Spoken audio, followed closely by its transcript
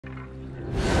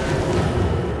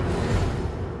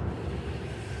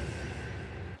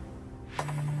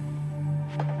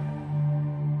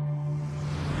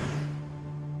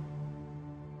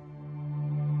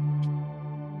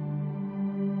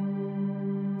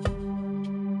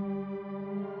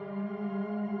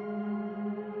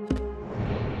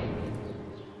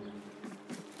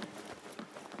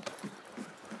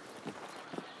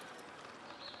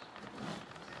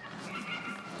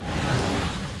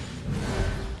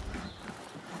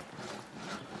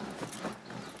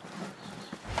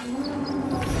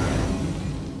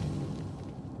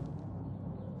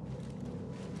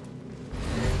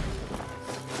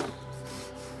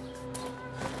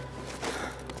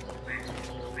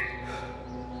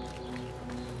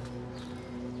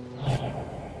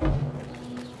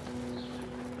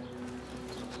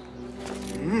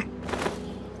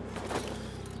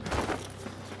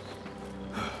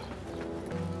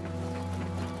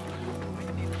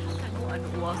أن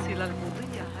أواصل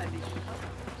المضي هذه.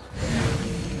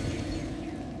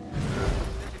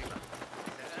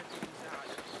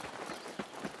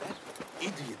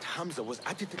 Idiot Hamza was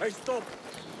at it. Hey, stop!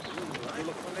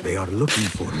 They are looking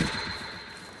for me.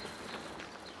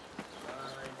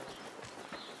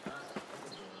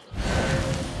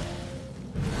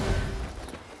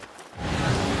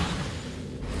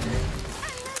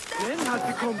 Men have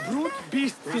become brute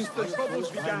beasts since the troubles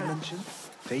began.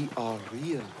 They are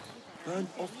real. Burn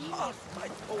off half my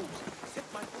toes. Set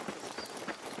my focus.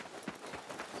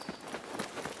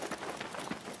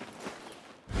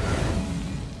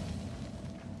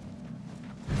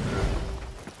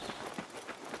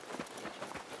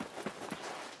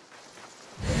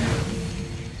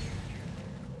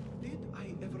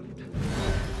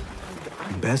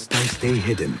 Best I stay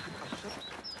hidden.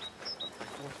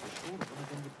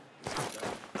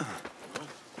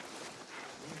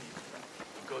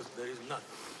 Because there is none.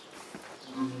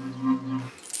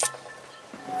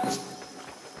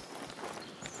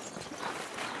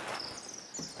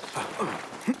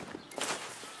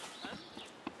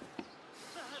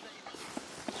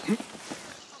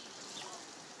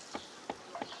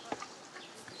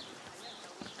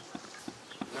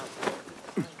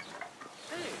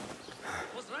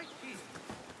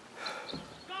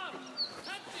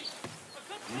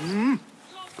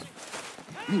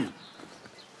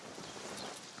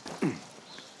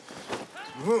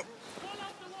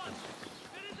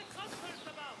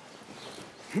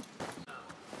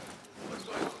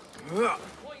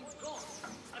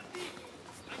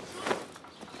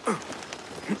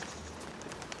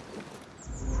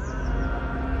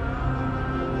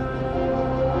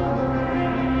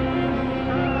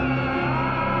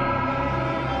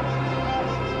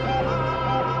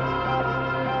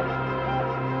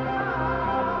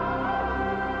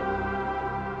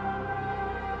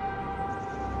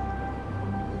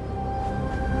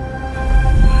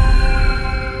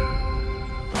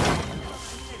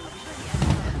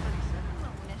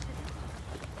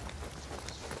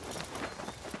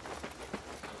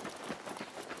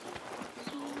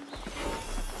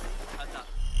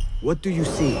 What do you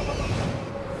see?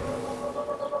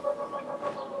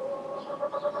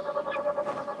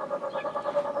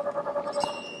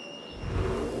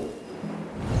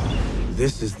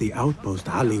 This is the outpost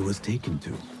Ali was taken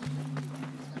to.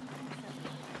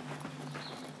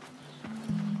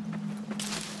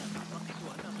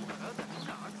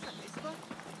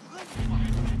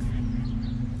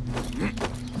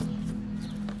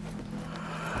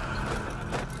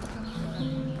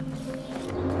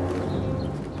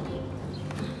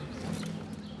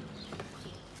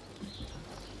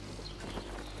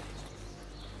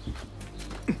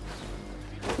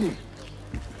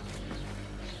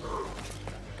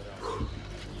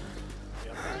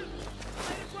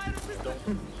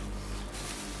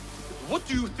 What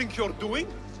do you think you're doing?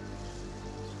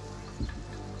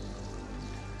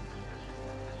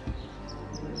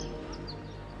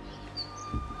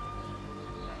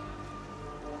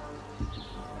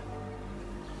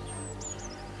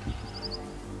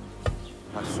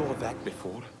 I saw that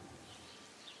before.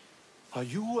 Are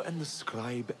you and the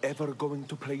scribe ever going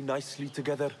to play nicely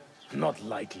together? Not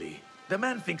likely. The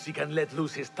man thinks he can let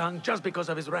loose his tongue just because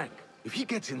of his rank. If he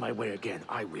gets in my way again,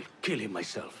 I will kill him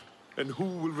myself. And who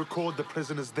will record the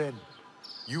prisoners then?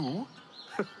 You?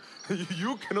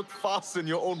 You cannot fasten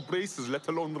your own braces, let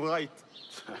alone write.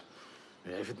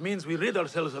 If it means we rid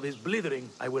ourselves of his blithering,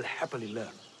 I will happily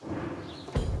learn.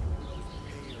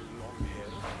 Long hair.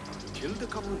 Killed a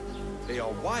couple. They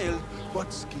are wild,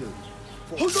 but skilled.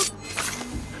 Hold on!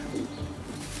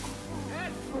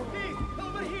 Ed, please,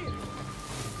 over here!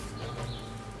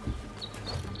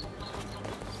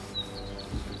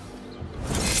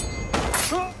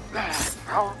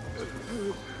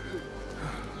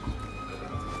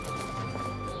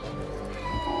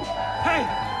 Hey!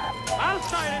 I'll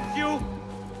silence you!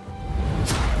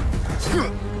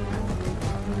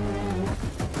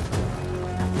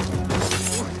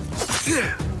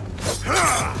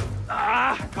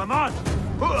 Ah, come on!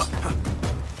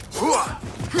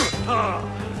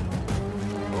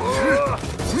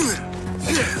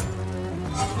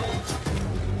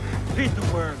 Feed the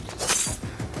worms.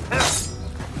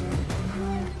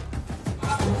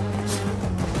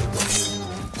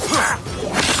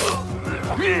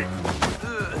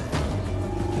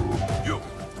 You!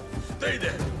 Stay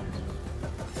there!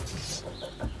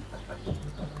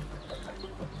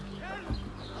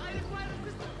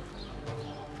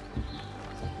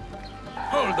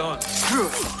 Hold on.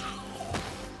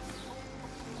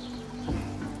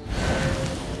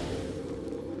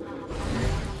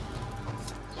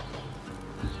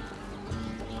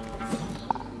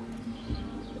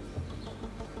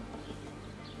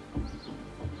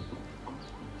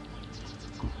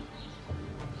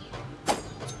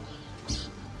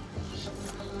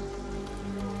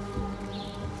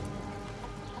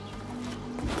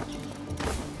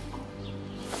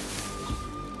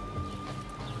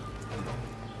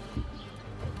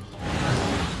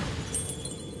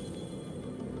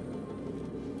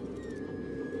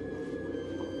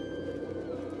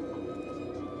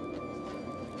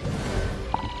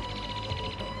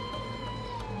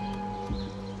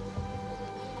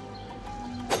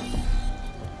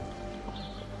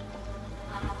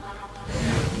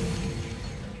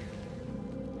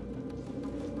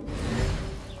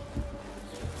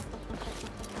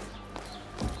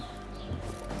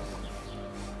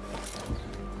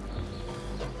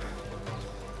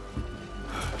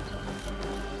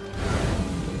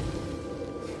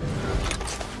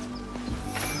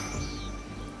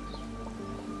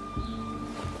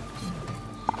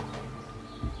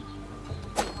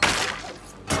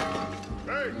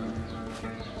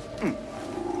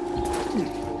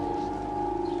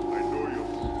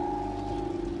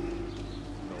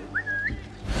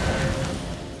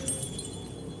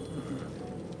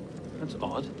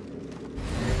 Odd.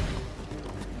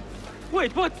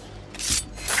 Wait, what?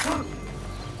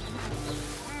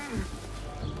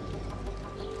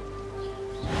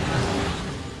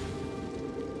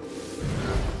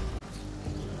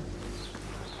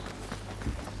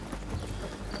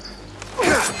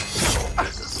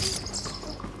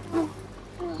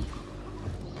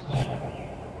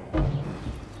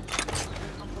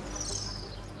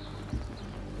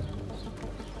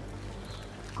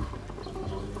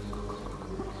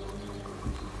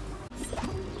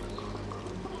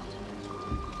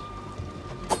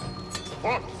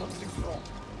 What? Something's wrong.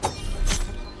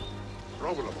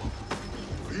 Trouble about it.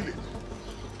 Feel it.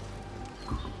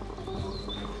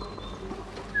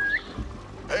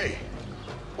 Hey,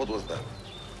 what was that?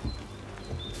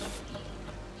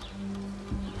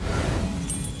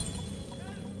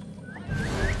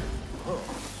 Oh,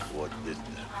 what is that?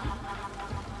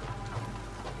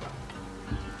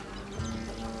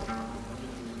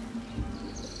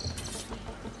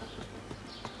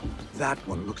 That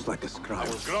one looks like a I scribe.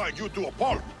 will grind you to a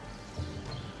pulp.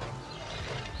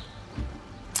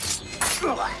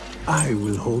 I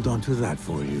will hold on to that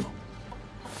for you.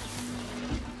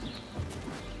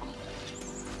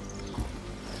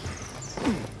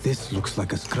 This looks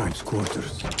like a scribe's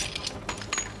quarters.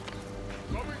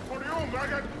 Coming for you,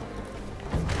 maggot!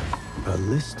 A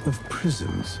list of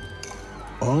prisons,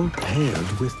 all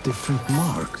paired with different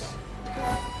marks.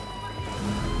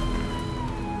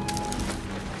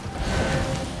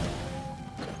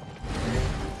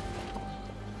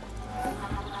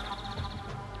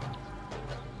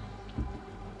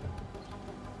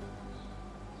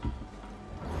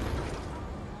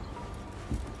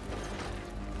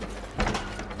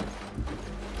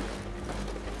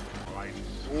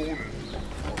 Soon.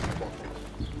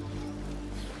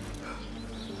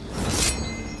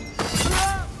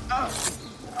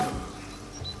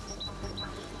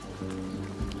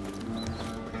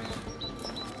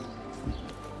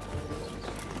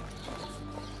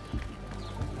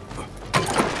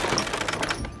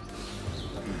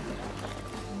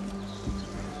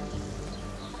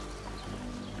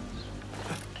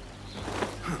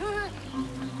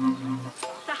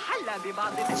 تحلى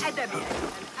ببعض الأدب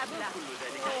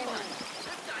أيها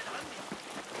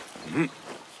الأبله.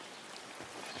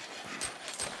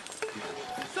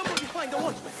 Somebody find a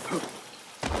watchman.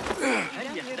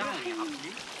 هل يخدعني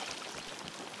عقلي؟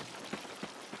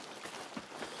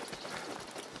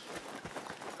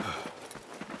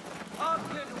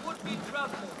 Arkin would be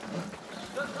traveler.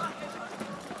 The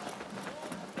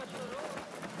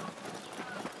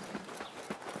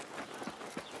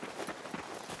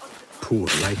Poor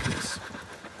likeness.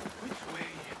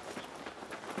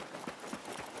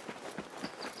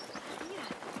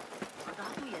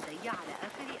 وضعت يدي على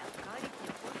آخر أفكاري في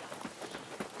القرى.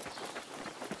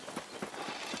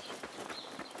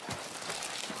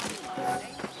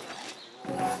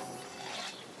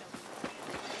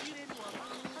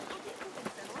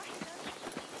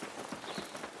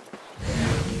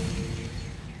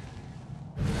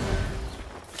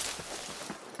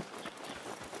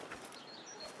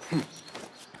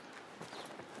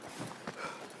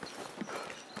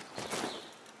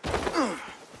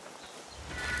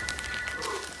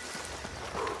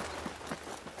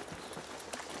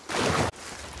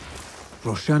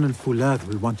 Roshan and Fulad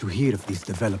will want to hear of these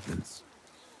developments.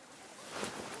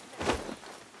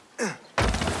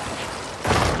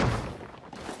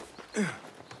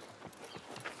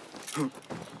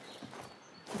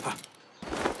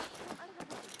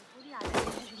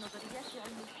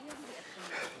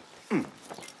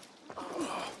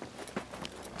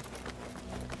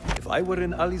 If I were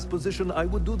in Ali's position, I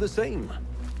would do the same.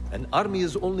 An army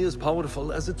is only as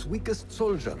powerful as its weakest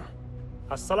soldier.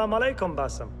 Assalamu alaikum,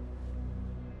 Basim.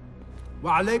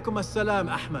 Wa alaykum assalam,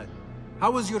 Ahmed. How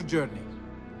was your journey?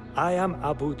 I am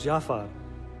Abu Jafar.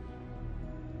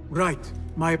 Right.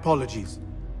 My apologies.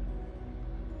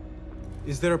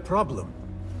 Is there a problem?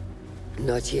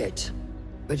 Not yet.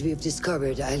 But we've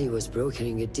discovered Ali was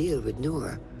brokering a deal with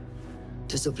Noor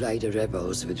to supply the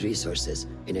rebels with resources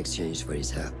in exchange for his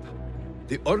help.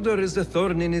 The Order is a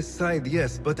thorn in his side,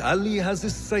 yes, but Ali has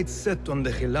his sights set on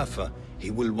the Khilafah. He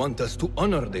will want us to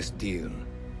honor this deal.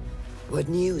 What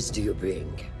news do you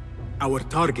bring? Our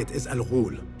target is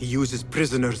Al-Ghul. He uses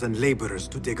prisoners and laborers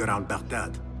to dig around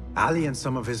Baghdad. Ali and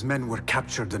some of his men were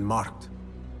captured and marked.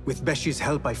 With Beshi's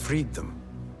help, I freed them.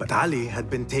 But Ali had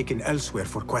been taken elsewhere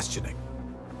for questioning.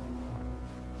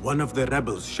 One of the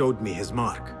rebels showed me his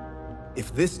mark.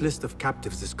 If this list of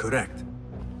captives is correct,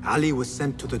 Ali was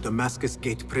sent to the Damascus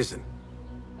Gate prison.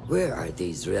 Where are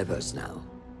these rebels now?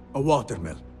 A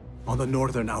watermill, on the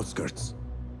northern outskirts.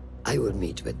 I will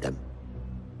meet with them.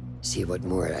 See what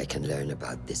more I can learn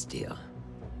about this deal.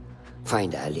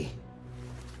 Find Ali.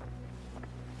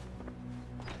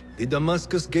 The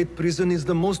Damascus Gate prison is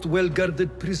the most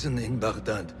well-guarded prison in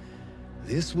Baghdad.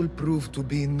 This will prove to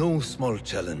be no small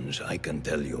challenge, I can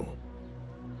tell you.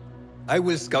 I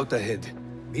will scout ahead.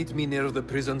 Meet me near the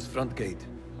prison's front gate.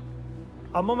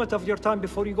 A moment of your time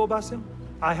before you go, Basim.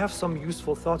 I have some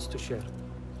useful thoughts to share.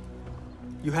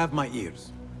 You have my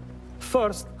ears.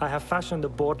 First, I have fashioned a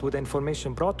board with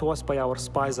information brought to us by our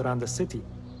spies around the city.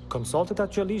 Consult it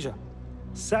at your leisure.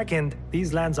 Second,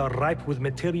 these lands are ripe with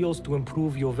materials to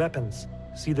improve your weapons.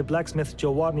 See the blacksmith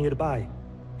Jawar nearby.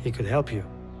 He could help you.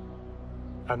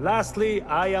 And lastly,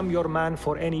 I am your man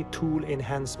for any tool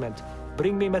enhancement.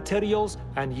 Bring me materials,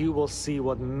 and you will see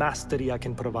what mastery I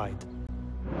can provide.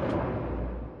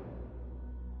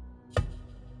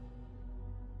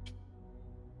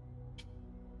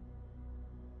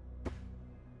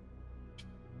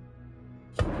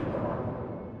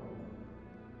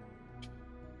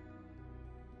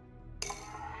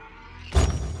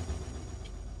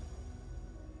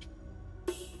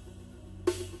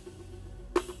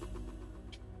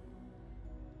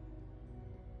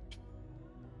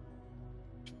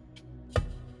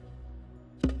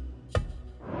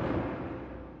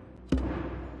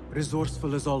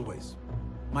 Resourceful as always.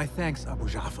 My thanks, Abu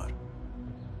Ja'far.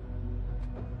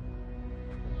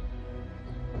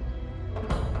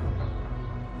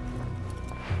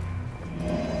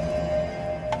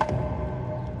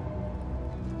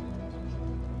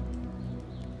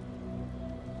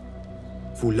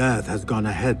 Fulad has gone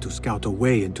ahead to scout a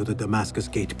way into the Damascus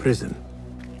Gate prison.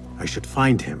 I should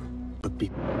find him, but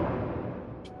be...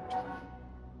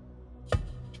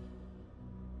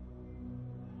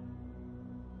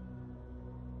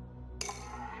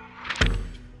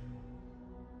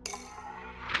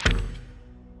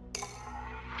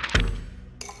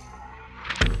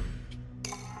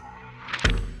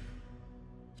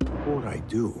 Before I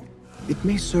do, it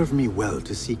may serve me well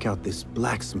to seek out this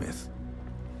blacksmith.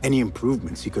 Any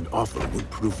improvements he could offer would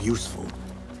prove useful.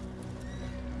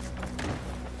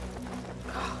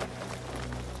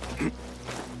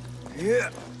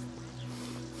 Yeah.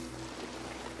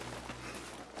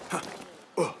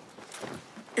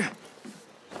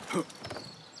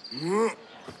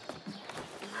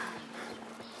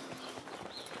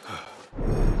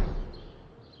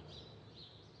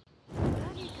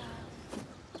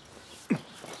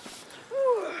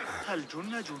 هل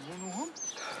جن جنونهم؟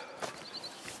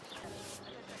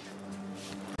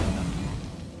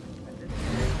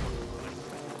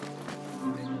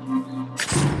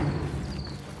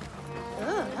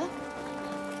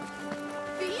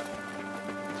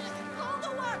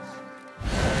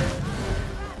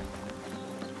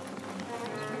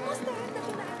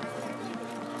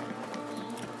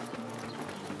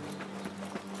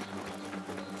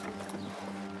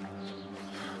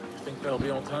 Think they'll be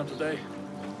on time today?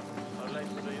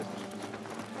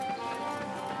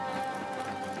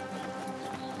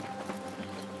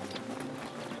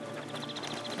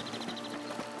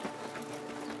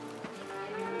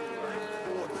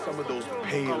 Some of those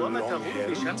pale,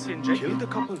 long-haired killed a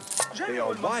couple. They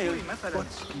are wild,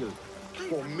 but skilled.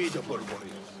 Formidable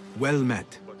warriors. Well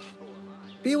met.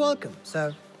 Be welcome,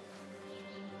 sir.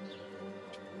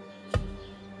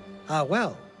 Ah,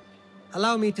 well.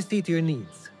 Allow me to see to your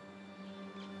needs.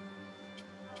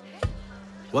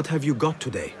 What have you got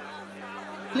today?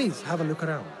 Please have a look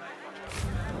around.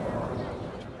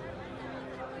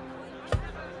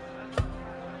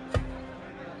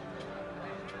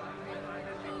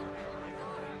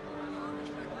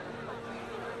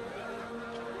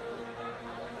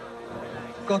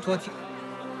 Got what you...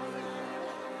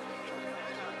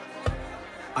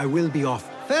 I will be off.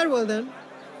 Farewell, then.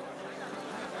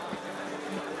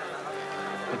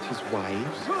 And his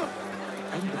wives?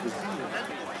 And the vizier.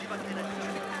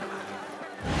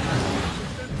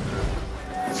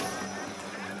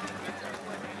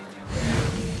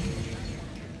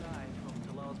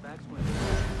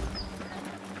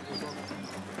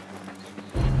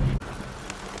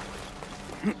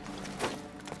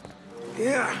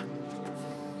 Yeah.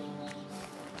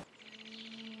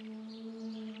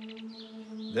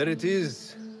 There it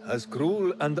is, as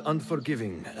cruel and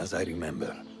unforgiving as I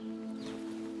remember.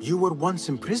 You were once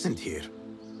imprisoned here.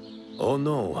 Oh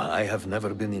no, I have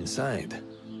never been inside.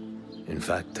 In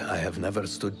fact, I have never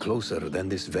stood closer than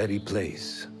this very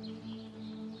place.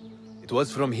 It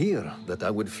was from here that I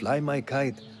would fly my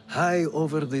kite high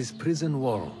over these prison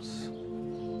walls.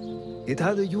 It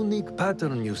had a unique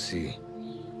pattern, you see.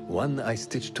 One I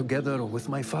stitched together with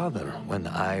my father when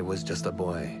I was just a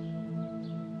boy.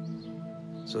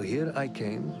 So here I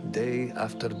came, day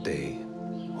after day,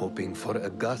 hoping for a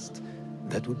gust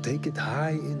that would take it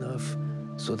high enough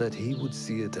so that he would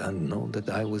see it and know that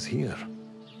I was here.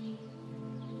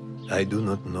 I do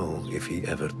not know if he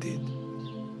ever did.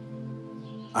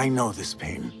 I know this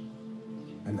pain,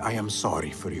 and I am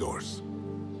sorry for yours.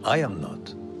 I am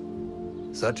not.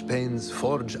 Such pains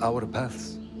forge our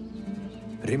paths.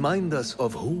 Remind us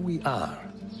of who we are,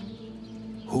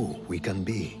 who we can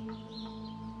be.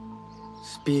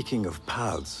 Speaking of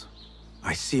paths,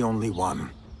 I see only one,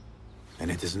 and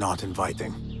it is not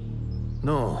inviting.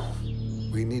 No,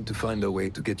 we need to find a way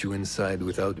to get you inside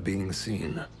without being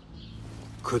seen.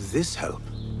 Could this help?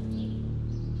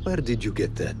 Where did you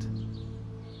get that?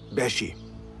 Beshi.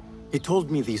 He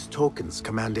told me these tokens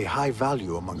command a high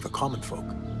value among the common folk.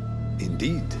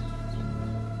 Indeed.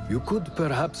 You could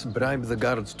perhaps bribe the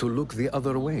guards to look the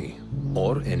other way,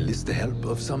 or enlist the help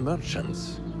of some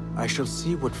merchants. I shall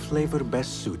see what flavor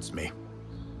best suits me.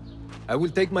 I will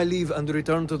take my leave and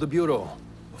return to the Bureau.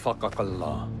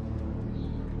 Faqakallah.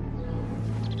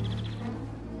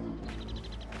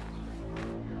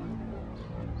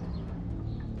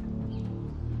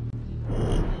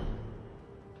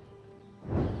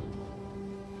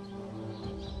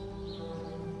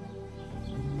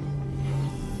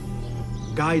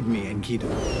 Guide me, Enkidu.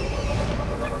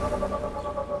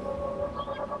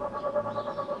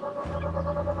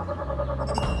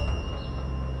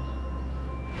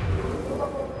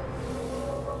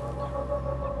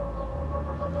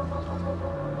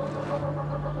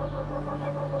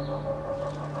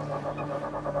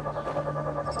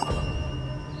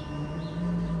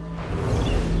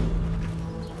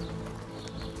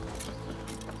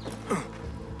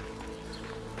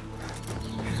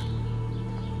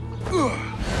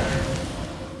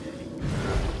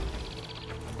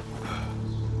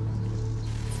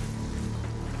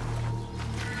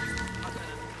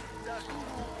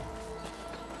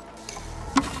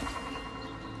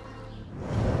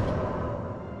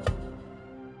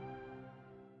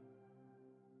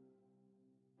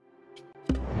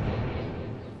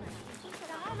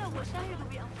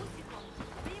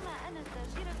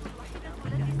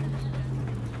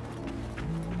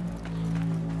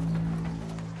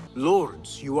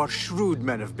 Lords, you are shrewd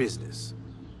men of business.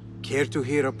 Care to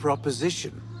hear a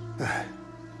proposition?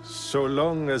 So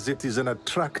long as it is an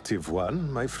attractive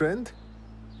one, my friend.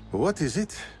 What is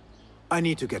it? I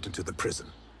need to get into the prison,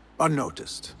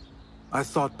 unnoticed. I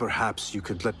thought perhaps you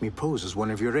could let me pose as one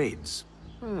of your aides.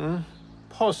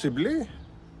 Possibly.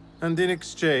 And in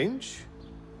exchange?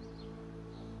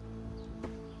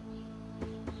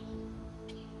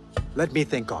 Let me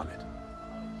think on it.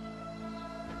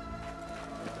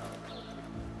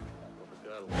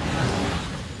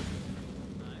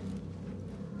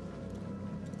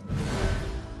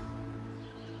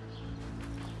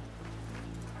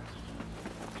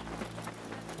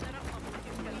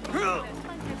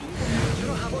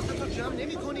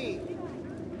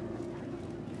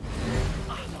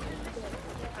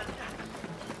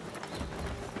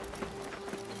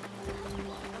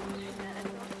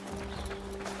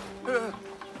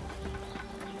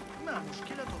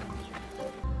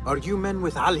 Are you men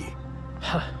with Ali?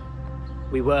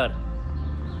 We were.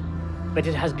 But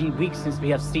it has been weeks since we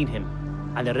have seen him,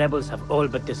 and the rebels have all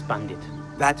but disbanded.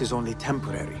 That is only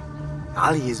temporary.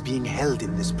 Ali is being held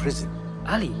in this prison.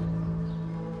 Ali?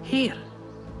 Here?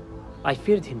 I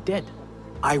feared him dead.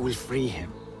 I will free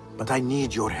him, but I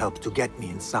need your help to get me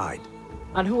inside.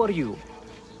 And who are you?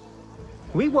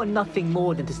 We want nothing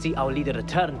more than to see our leader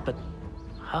return, but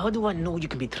how do I know you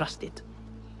can be trusted?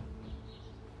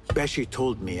 Beshi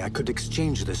told me I could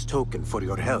exchange this token for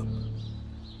your help.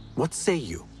 What say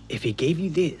you? If he gave you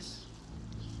this,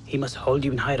 he must hold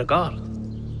you in high regard.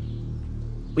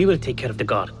 We will take care of the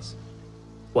guards.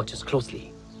 Watch us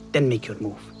closely, then make your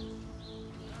move.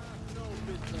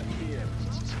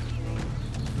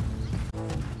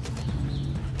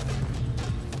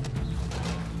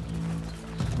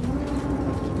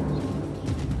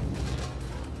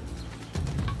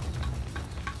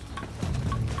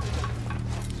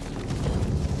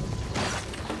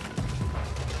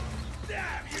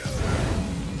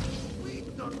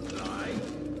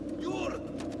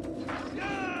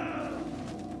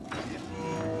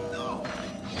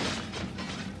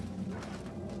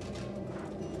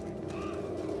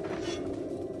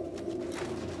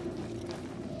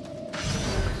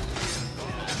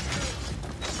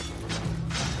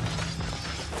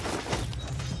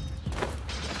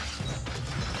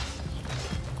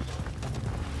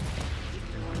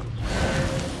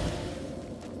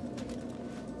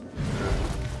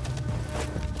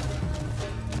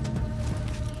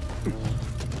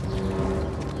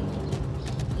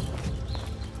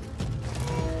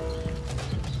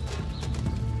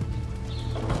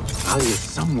 Ali is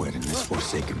somewhere in this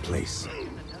forsaken place.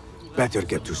 Better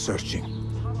get to searching.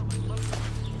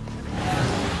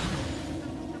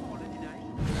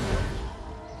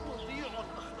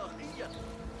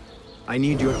 I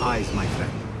need your eyes, my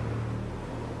friend.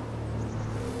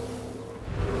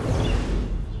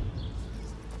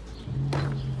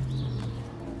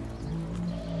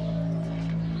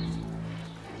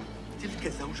 تلك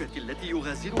زوجتي التي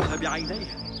يغازلها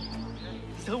بعينيه.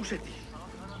 زوجتي.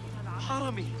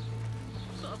 حرمي.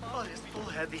 أرسطو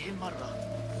هذه المرة.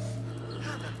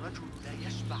 هذا الرجل لا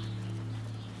يشبع.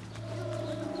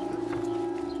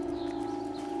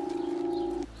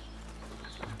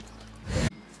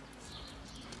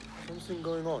 Something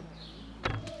going on.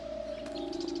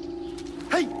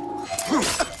 Hey!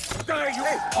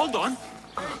 Hey, hold on!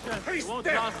 He's won't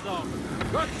dead. last long.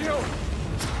 Got you!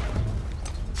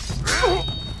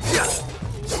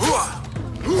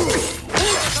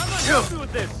 Someone help me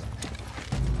with this!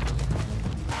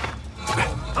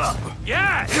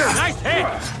 Yeah! Nice hit!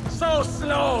 So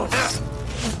slow!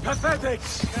 Pathetic!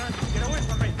 Get away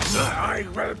from me! I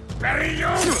will bury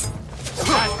you!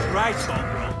 That's right,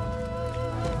 Barbara.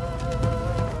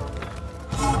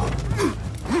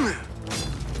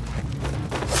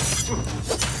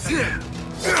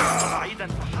 بعيدا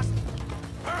فحسب.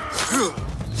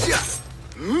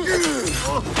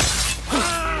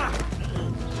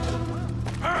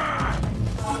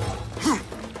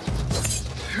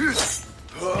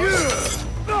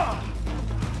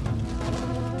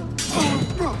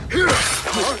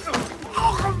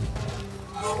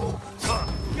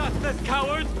 Got this,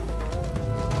 coward!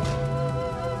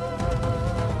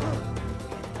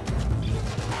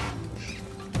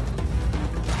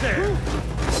 There.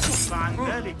 عن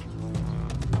ذلك.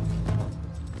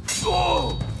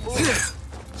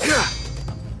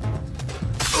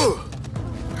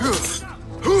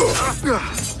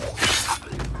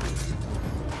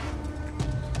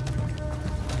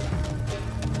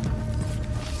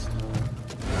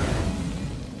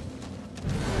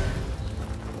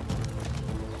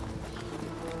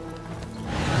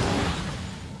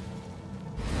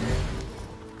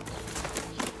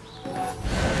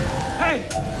 Hey!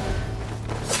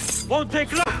 Won't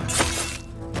take long!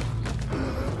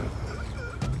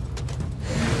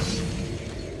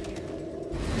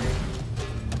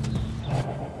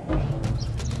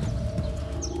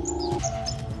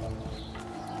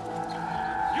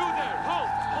 You there!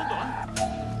 Hold on!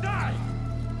 Die!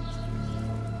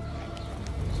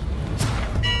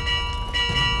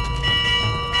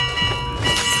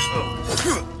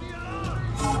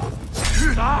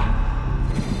 Ah!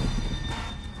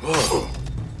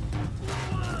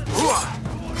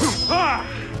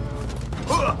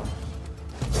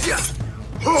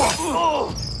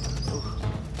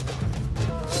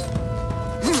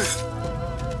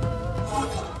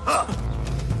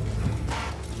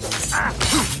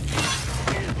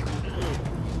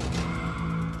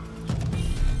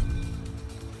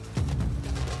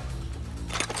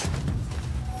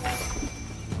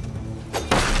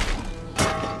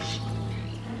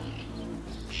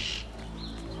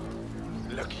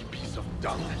 Lucky piece of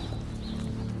dung.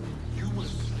 You will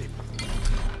slip.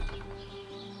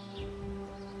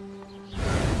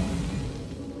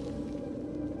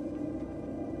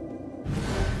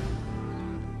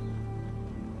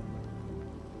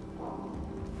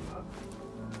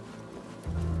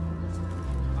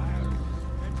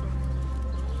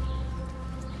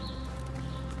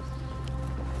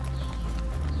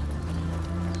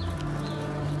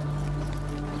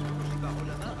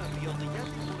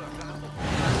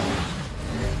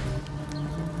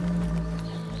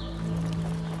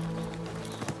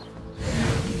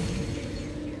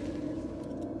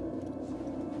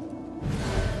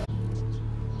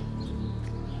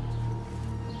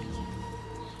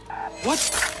 What?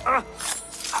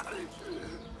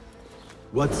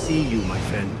 What see you, my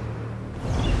friend?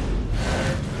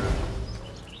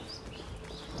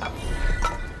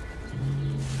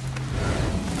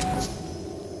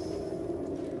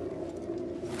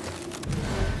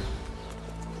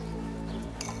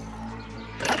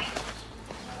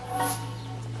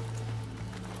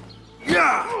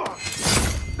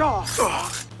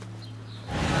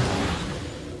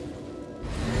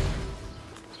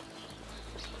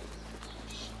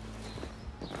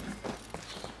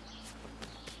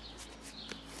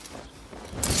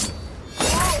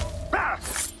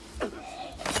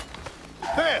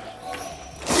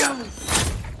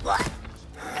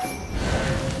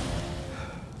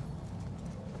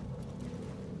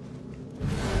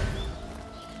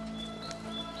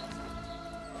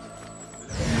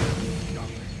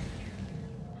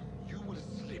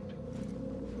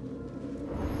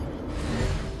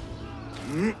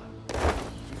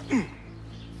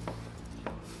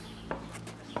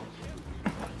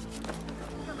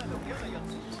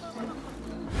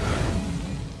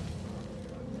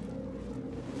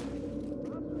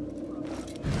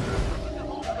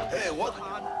 What?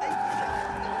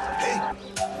 Hey!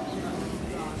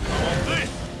 How about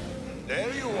this?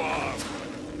 There you are!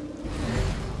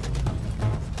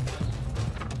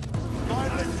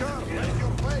 Finally, sir! Raise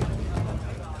your face!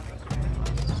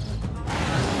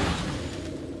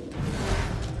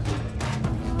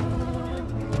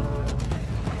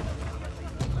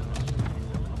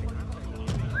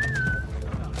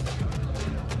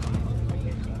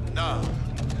 Now,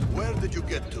 where did you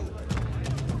get to?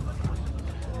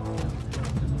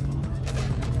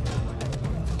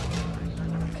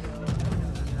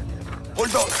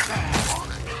 Hold on!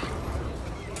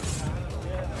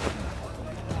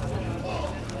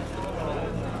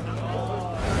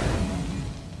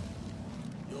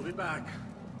 You'll be back.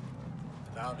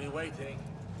 And I'll be waiting.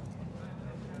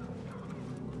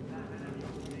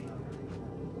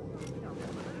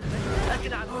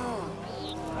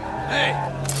 Hey!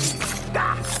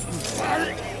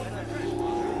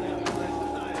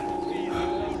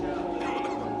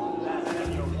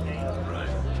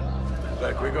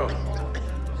 Back we go.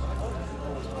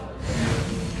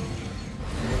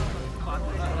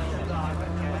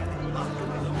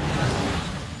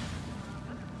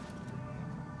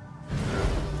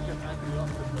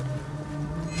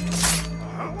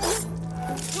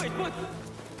 Wait, what?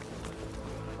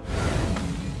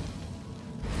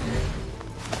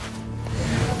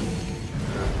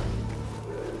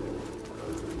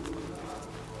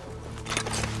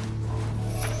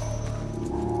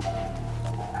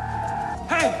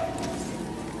 Hey!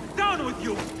 Down with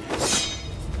you!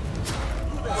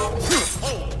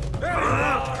 Oh, there you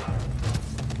are!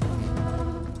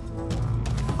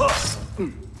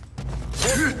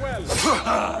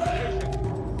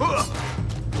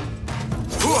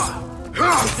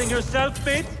 Fixing yourself,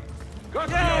 mate?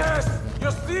 Yes!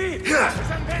 You see? It's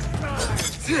a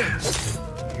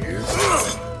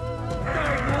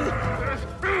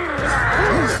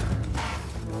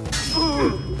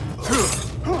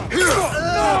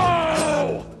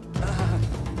No!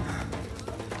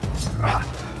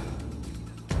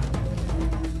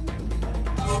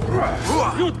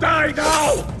 You die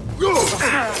now!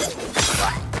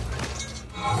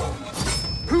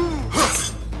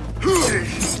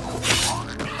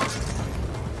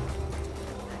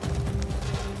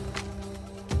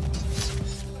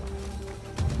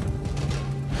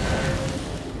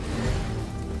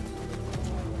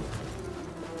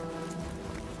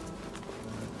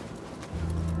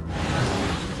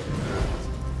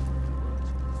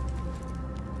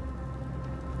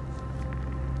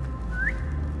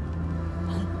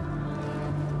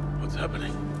 What's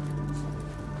happening?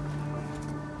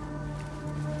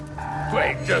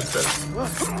 Wait just a...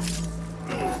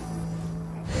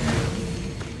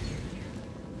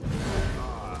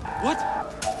 What?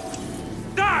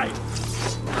 Die!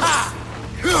 Ha!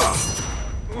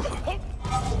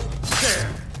 There!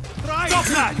 Stop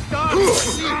that!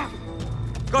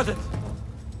 Got it!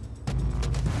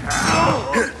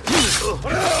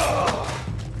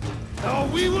 Now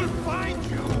we will find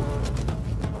you!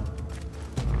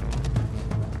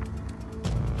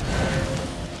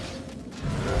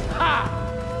 Ha!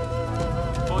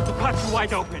 Want to cut you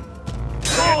wide open.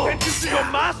 Pay attention to your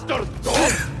master,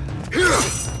 dog!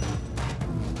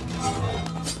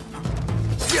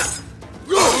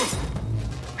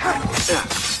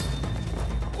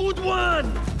 Good one!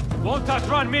 Won't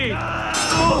outrun me!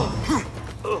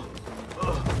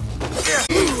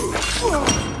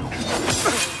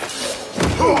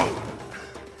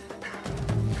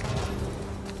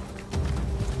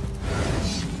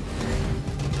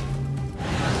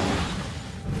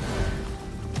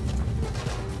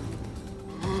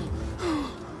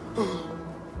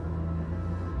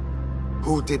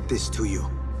 Who did this to you?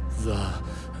 The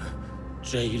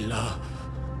jailer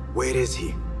Where is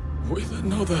he? with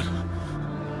another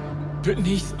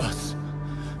beneath us.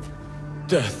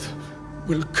 Death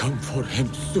will come for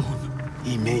him soon.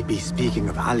 He may be speaking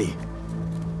of Ali.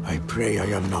 I pray I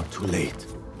am not too late.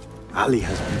 Ali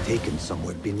has been taken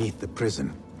somewhere beneath the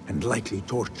prison, and likely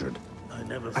tortured.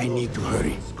 I need to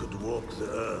hurry. Could walk the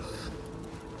earth.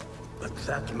 But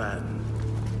that man...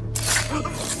 Do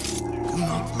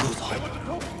not lose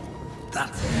hope.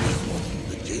 That is what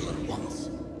the jailer wants.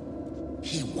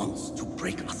 He wants to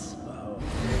break us.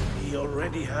 He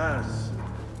already has.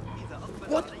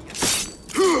 What?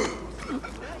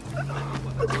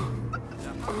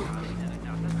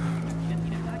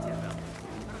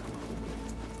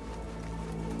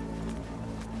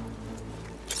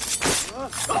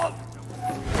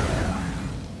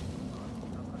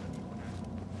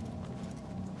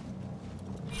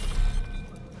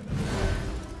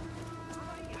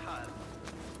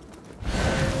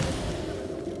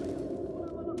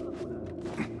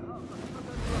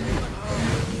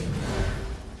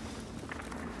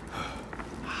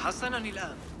 أحزنني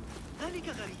الآن. ذلك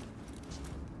غريب.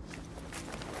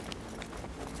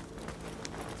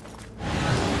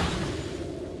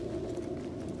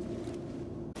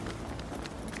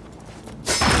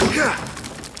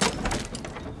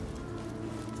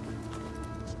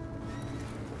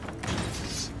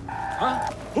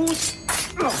 Who's...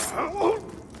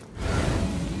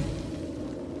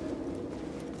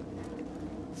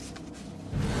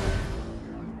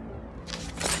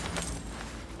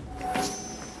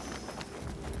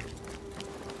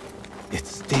 It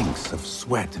stinks of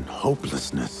sweat and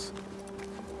hopelessness.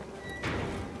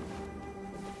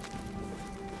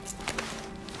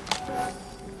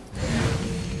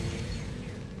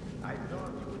 I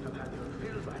thought you would have had your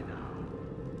fill by now,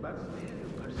 but still you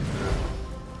persist.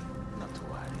 Not to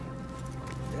worry.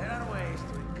 There are ways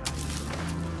to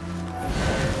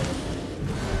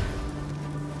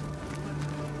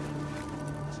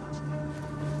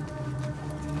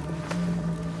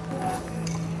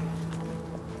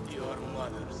your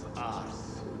mother's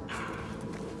arse.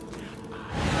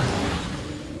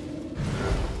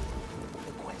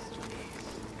 The question is,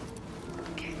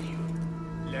 can you?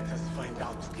 Let us find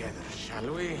out together, shall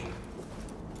we?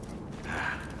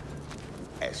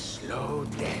 A slow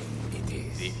death it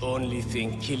is. The only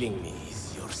thing killing me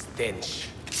is your stench.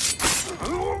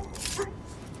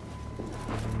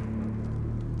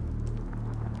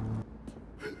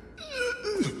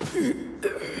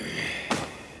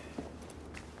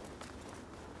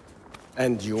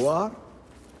 And you are?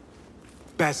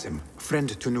 Basim, friend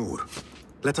to Noor.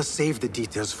 Let us save the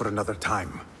details for another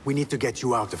time. We need to get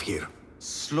you out of here.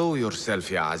 Slow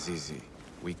yourself, ya Azizi.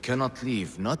 We cannot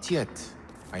leave, not yet.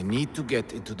 I need to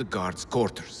get into the guards'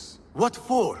 quarters. What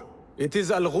for? It is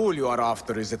Al Ghul you are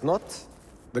after, is it not?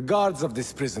 The guards of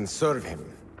this prison serve him.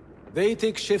 They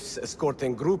take shifts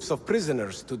escorting groups of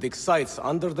prisoners to dig sites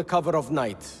under the cover of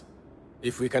night.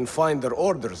 If we can find their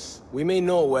orders, we may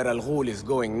know where Al Ghul is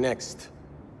going next.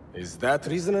 Is that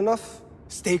reason enough?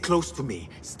 Stay close to me,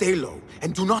 stay low,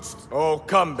 and do not... Oh,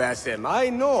 come, Basim. I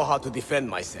know how to defend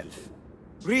myself.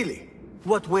 Really?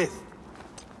 What with?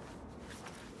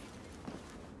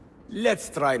 Let's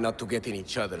try not to get in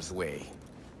each other's way.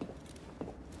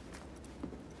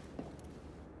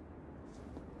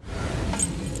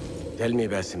 Tell me,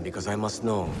 Basim, because I must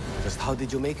know. Just how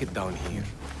did you make it down here?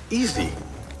 Easy.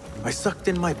 I sucked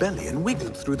in my belly and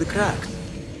wiggled through the cracks.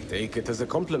 Take it as a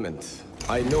compliment.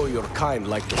 I know your kind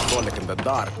like to frolic in the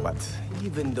dark, but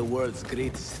even the world's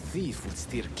greatest thief would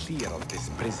steer clear of this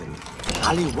prison.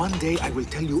 Ali, one day I will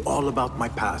tell you all about my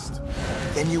past.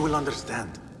 Then you will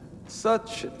understand.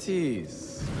 Such a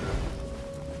tease.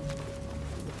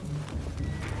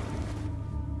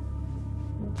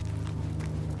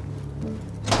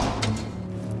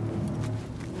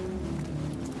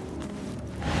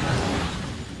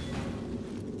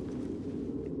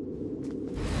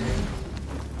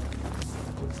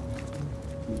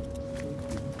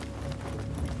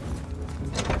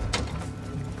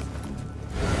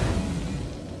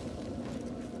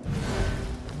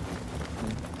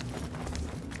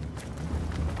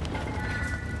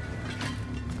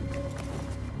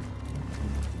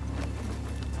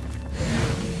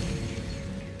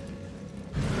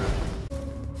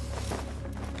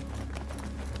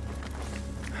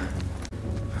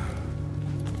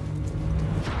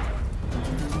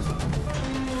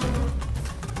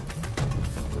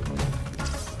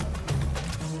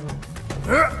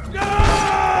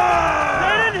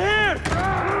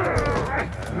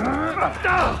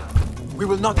 We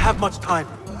will not have much time.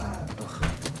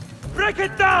 Break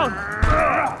it down!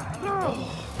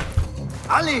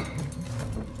 Ali!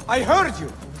 I heard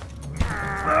you!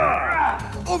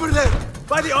 Over there,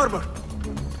 by the armor!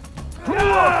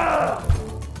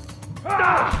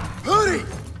 Hurry!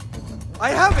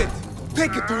 I have it!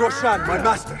 Take it to Roshan, my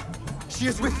master. She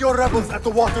is with your rebels at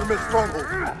the watermill stronghold.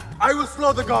 I will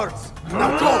slow the guards.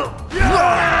 Now go!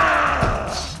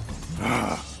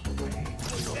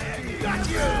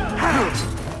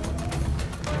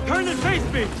 Turn and face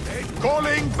me!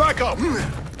 Calling backup!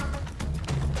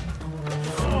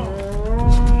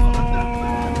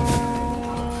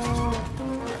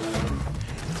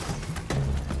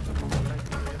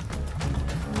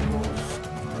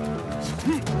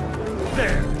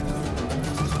 There!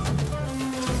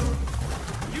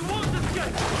 You won't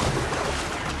escape!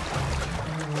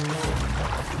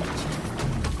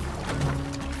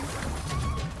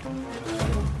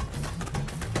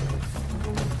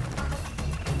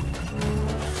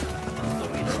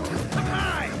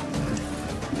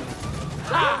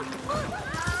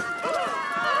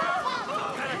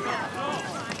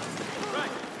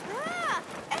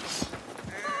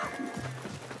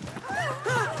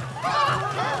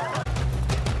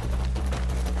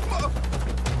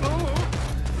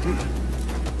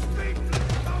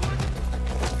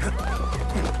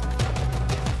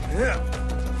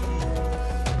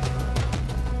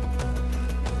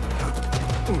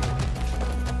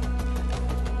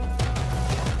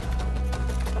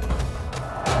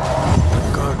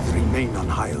 Guards remain on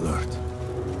high alert.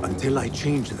 Until I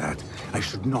change that, I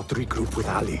should not regroup with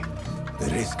Ali. The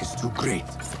risk is too great.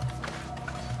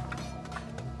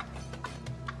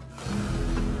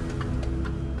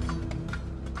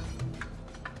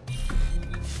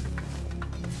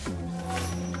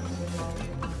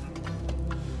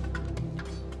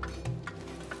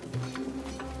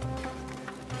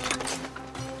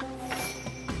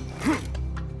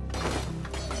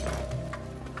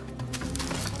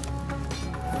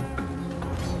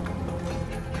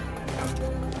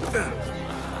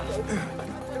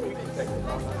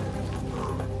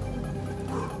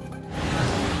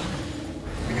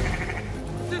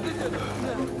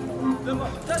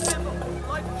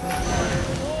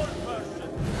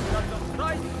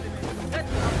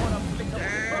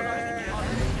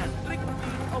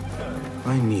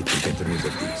 I need to get rid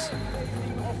of these.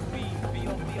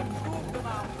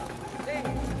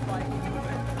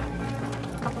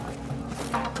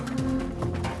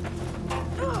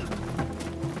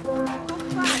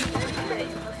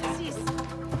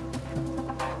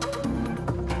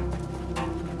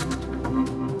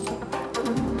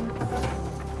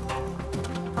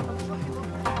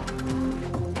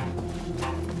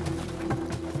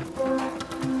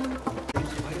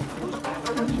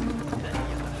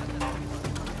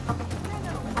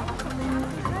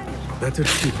 Better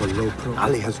keep a low pro.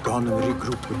 Ali has gone and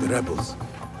regrouped with the rebels.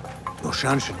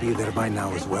 Roshan should be there by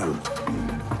now as well.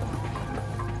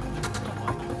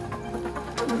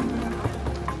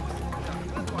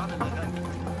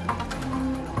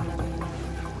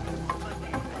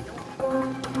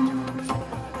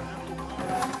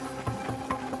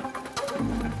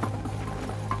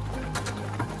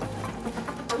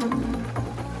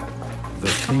 The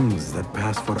things that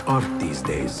pass for art these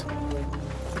days.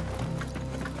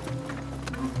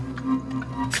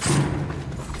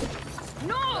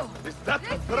 That's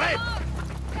a threat!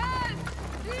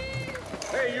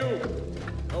 Hey, you!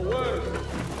 A word!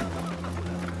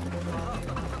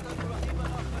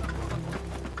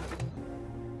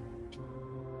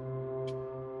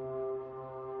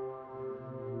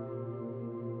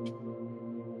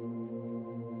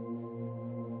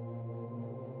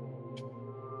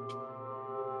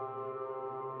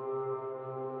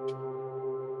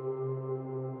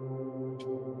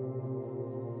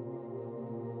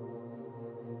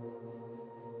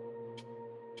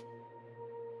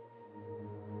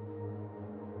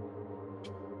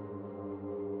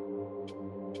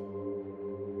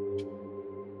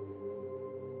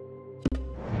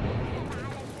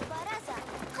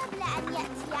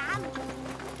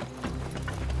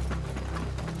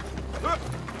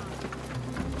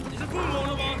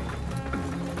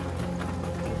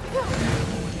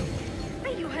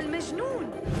 أيها المجنون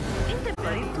أنت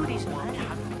ضربت رجلك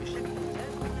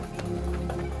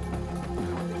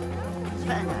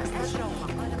فأنا أستشرع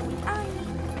مقاله الآن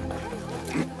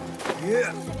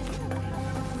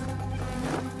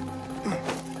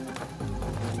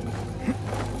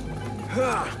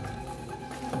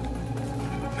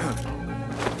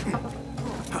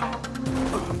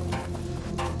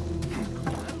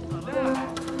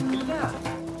بالله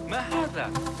ما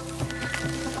هذا؟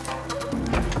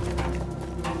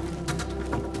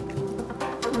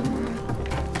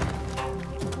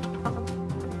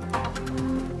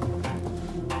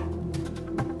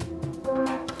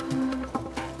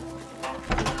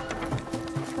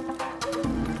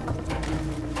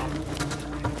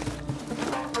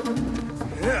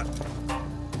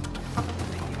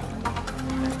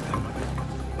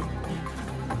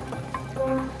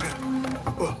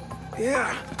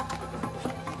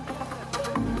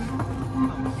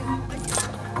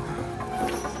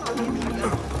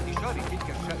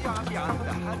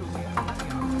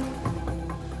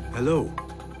 Hello.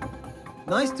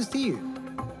 Nice to see you.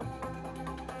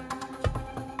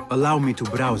 Allow me to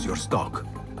browse your stock.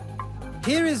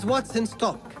 Here is what's in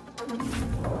stock.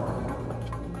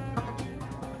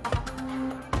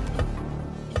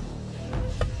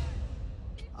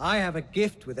 I have a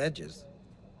gift with edges.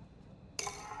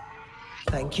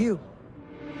 Thank you.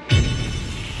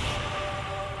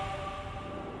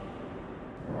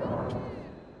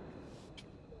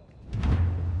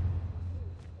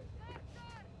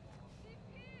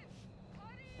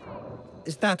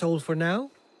 Is that all for now?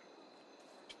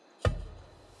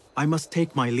 I must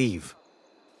take my leave.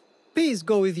 Peace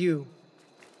go with you.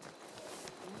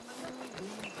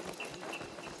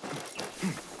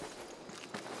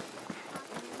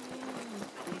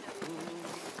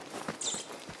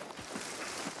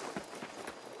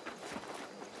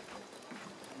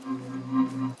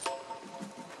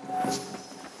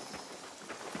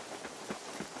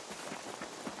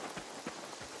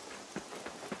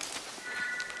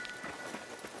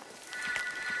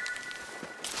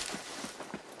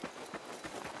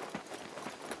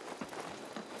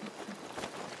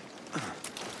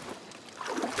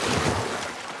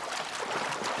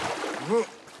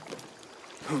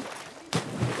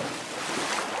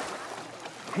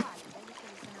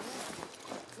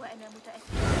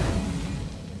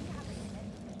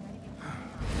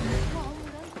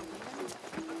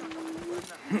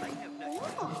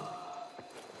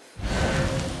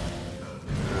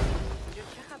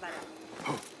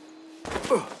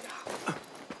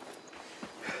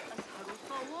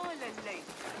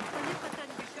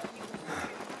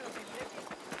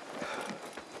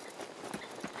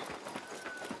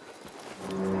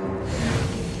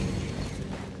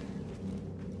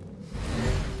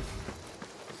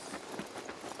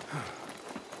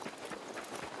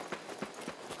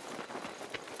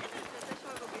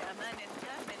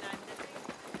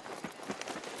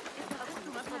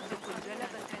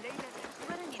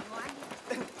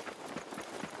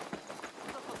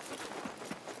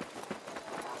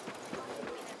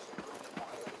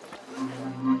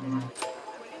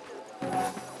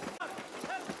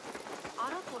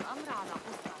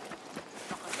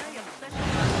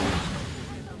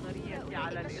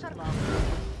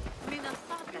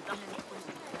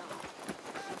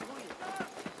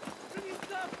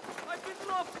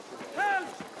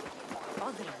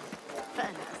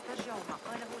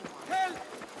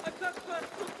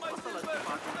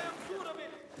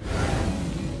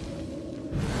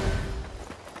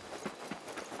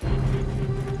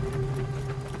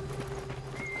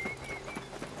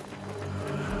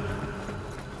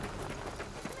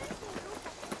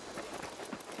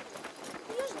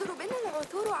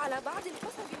 على بعض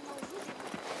الحسب الموجود.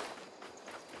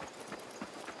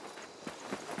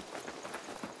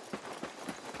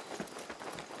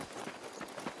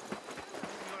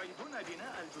 يعيدون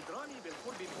بناء الجدران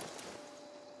بالقرب منه.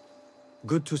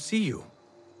 Good to see you.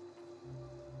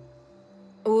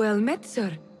 Well met,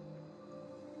 sir.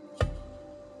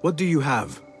 What do you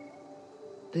have?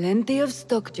 Plenty of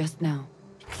stock just now.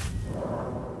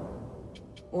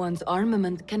 One's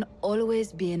armament can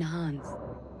always be enhanced.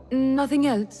 Nothing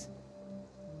else?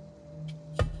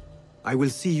 I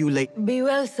will see you late. Be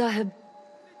well, Sahib.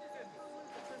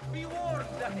 Be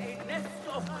warned that a nest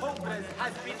of cobras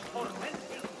has been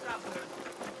tormenting travelers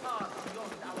far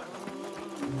beyond our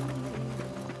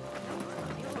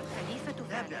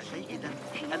تابع جيدا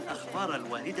الأخبار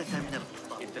الواردة من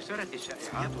الخطاب. انتشرت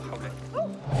الشائعات حولك.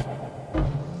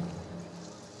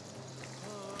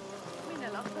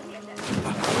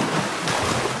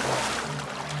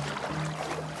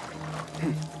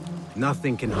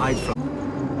 Nothing can hide from...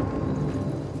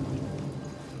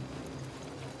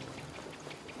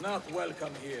 Not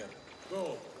welcome here.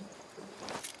 Go.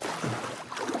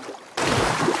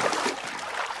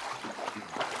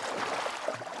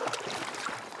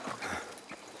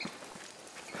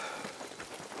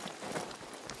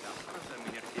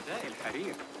 من ارتداء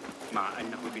الحرير مع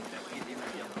أنه بالتأكيد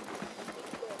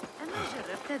أما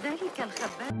جربت ذلك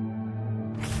الخباز؟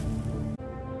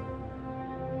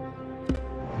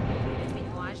 من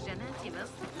معجنات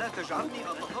مصر؟ لا تجعلني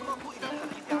أتطرق إلى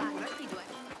الحديث عن أعتقد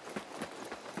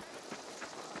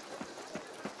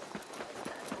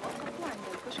توقفوا عند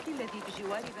الكشك الذي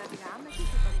بجوار باب العامة في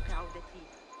طريق عودتي.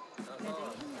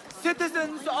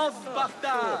 Citizens of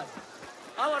Baghdad,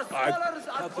 our scholars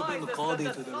advise us that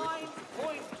the signs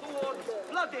point towards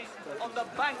flooding on the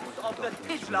banks of the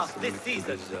Tijla this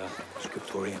season.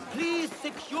 Please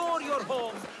secure your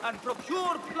homes and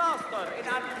procure plaster in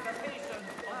anticipation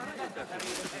of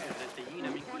necessary repairs.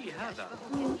 من كل هذا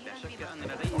لا شك أن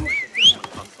لديهم مشاكل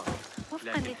خاصة.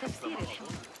 وفقا لتفسير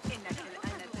الحكم إنك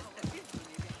الآن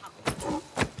تستفزني بحق.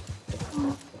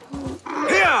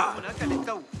 هناك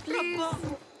للتو.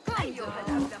 أيها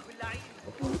الأبله اللعين.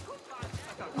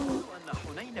 أتعتقد أن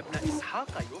حنين بن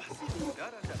إسحاق يحسن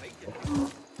إدارة بيت الحكم؟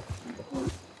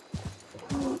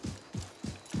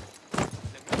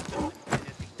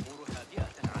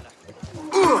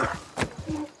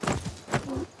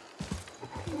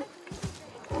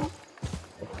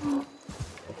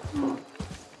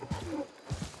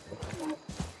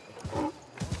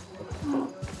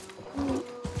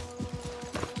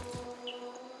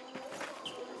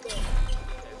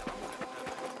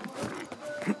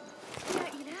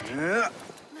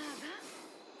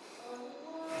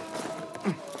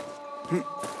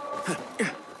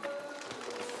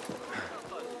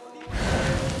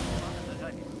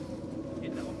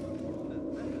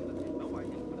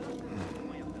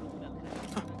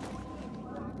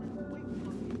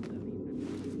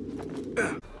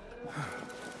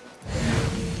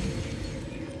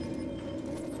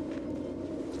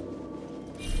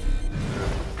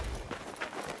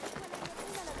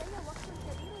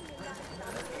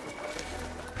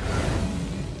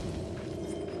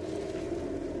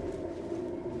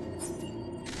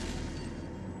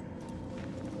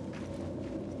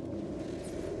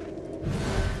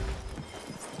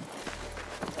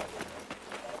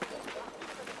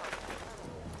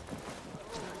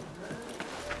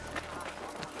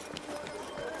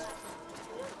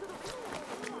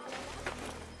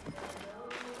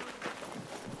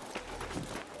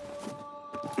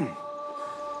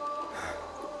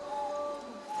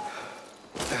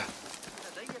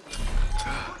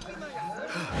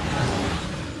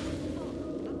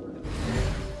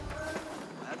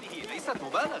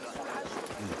 مبالغة.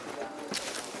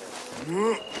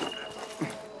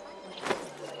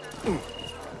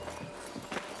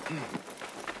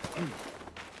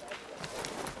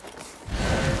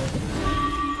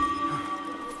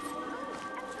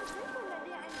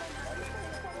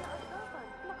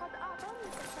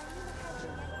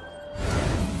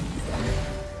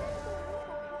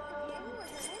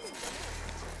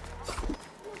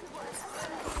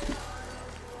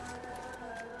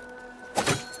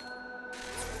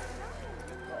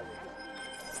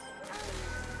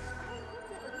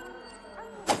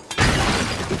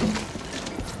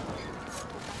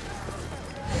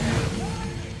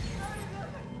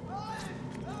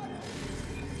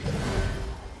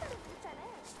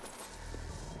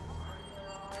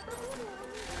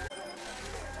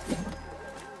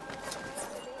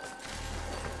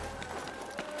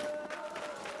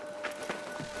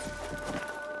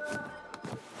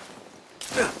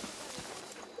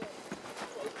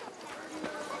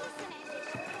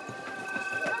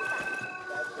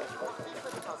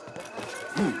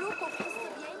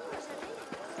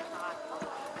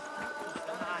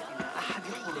 أحد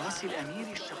حراس الأمير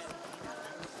الشخصي.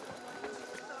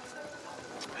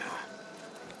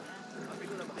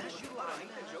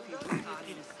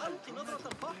 ألق نظرة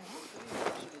الفحص.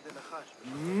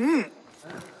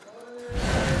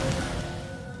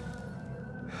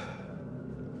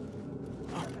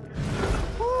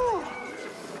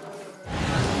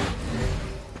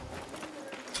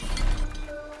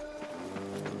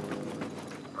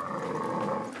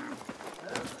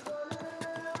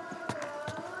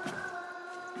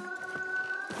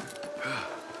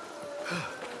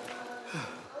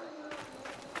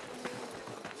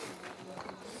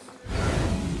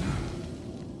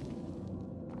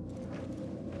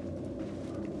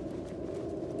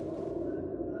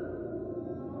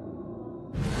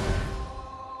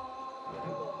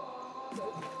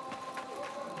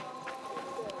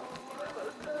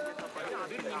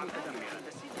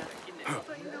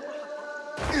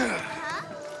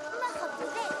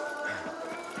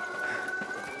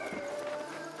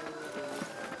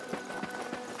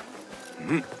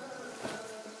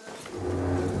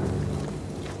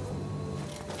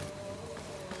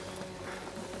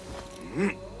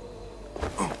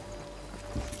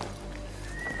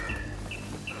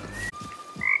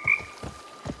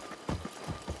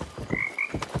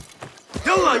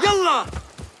 يلا يلا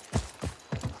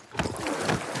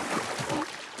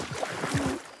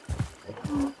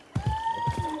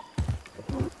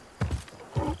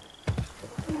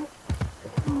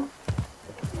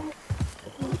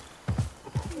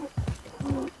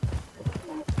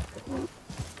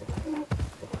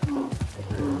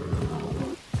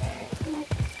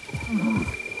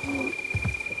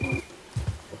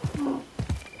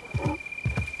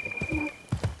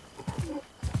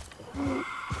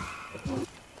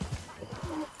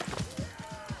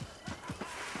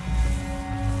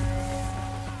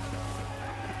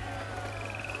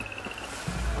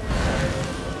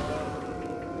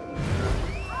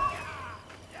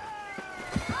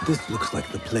This looks like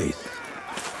the place.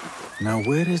 Now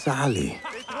where is Ali?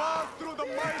 It was through the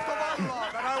might of Allah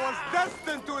that I was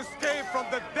destined to escape from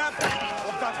the depths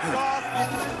of that ghastly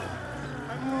pit.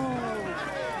 And roar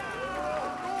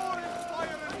is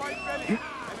fire in my belly,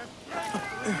 and a strength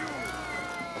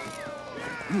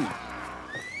renewed.